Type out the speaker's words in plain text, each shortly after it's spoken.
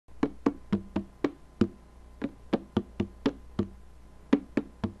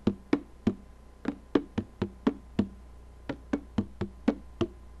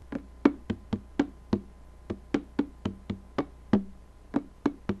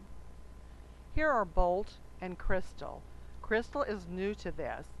here are Bolt and Crystal. Crystal is new to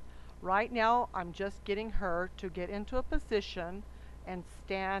this. Right now I'm just getting her to get into a position and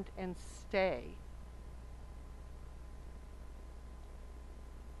stand and stay.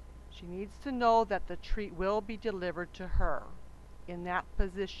 She needs to know that the treat will be delivered to her in that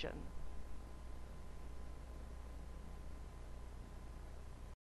position.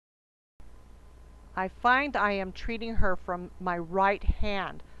 I find I am treating her from my right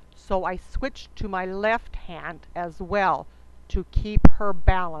hand, so I switch to my left hand as well to keep her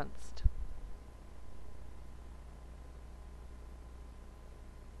balanced.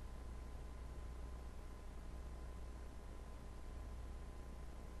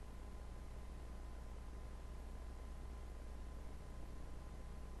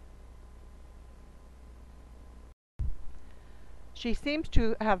 She seems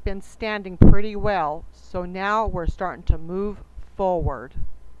to have been standing pretty well, so now we're starting to move forward.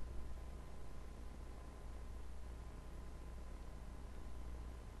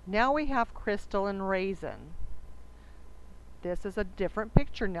 Now we have Crystal and Raisin. This is a different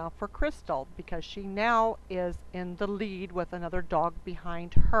picture now for Crystal because she now is in the lead with another dog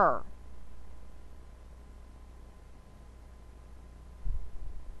behind her.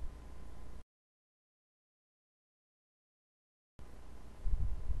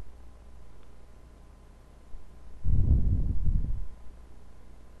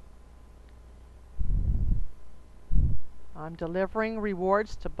 I'm delivering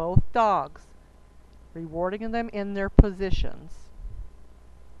rewards to both dogs, rewarding them in their positions.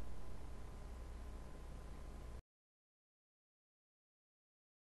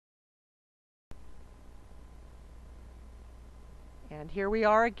 And here we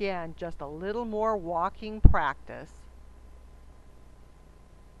are again, just a little more walking practice.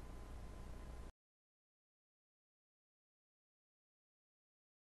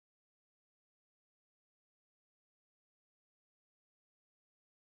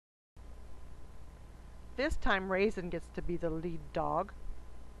 This time Raisin gets to be the lead dog,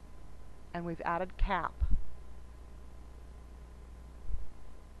 and we've added Cap.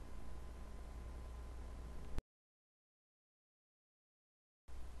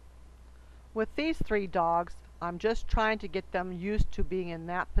 With these three dogs, I'm just trying to get them used to being in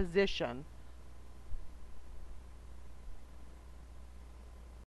that position.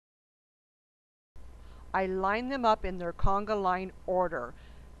 I line them up in their conga line order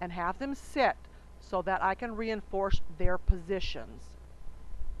and have them sit so that I can reinforce their positions.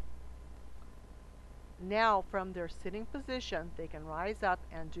 Now from their sitting position, they can rise up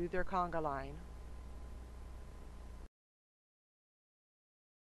and do their conga line.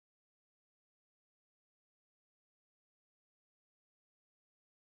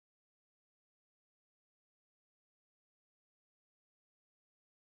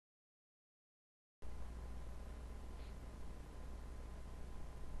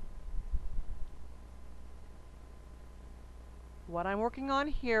 What I'm working on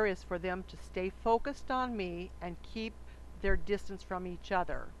here is for them to stay focused on me and keep their distance from each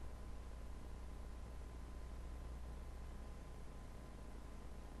other.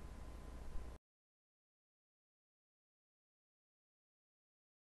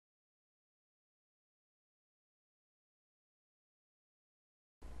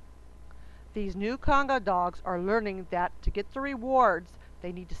 These new conga dogs are learning that to get the rewards,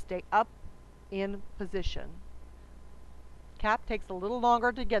 they need to stay up in position. Cap takes a little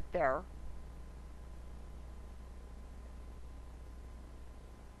longer to get there.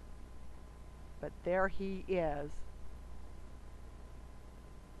 But there he is.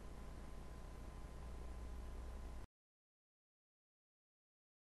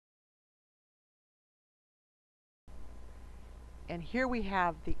 And here we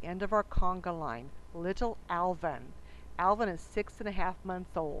have the end of our conga line, little Alvin. Alvin is 6.5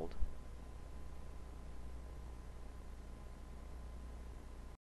 months old.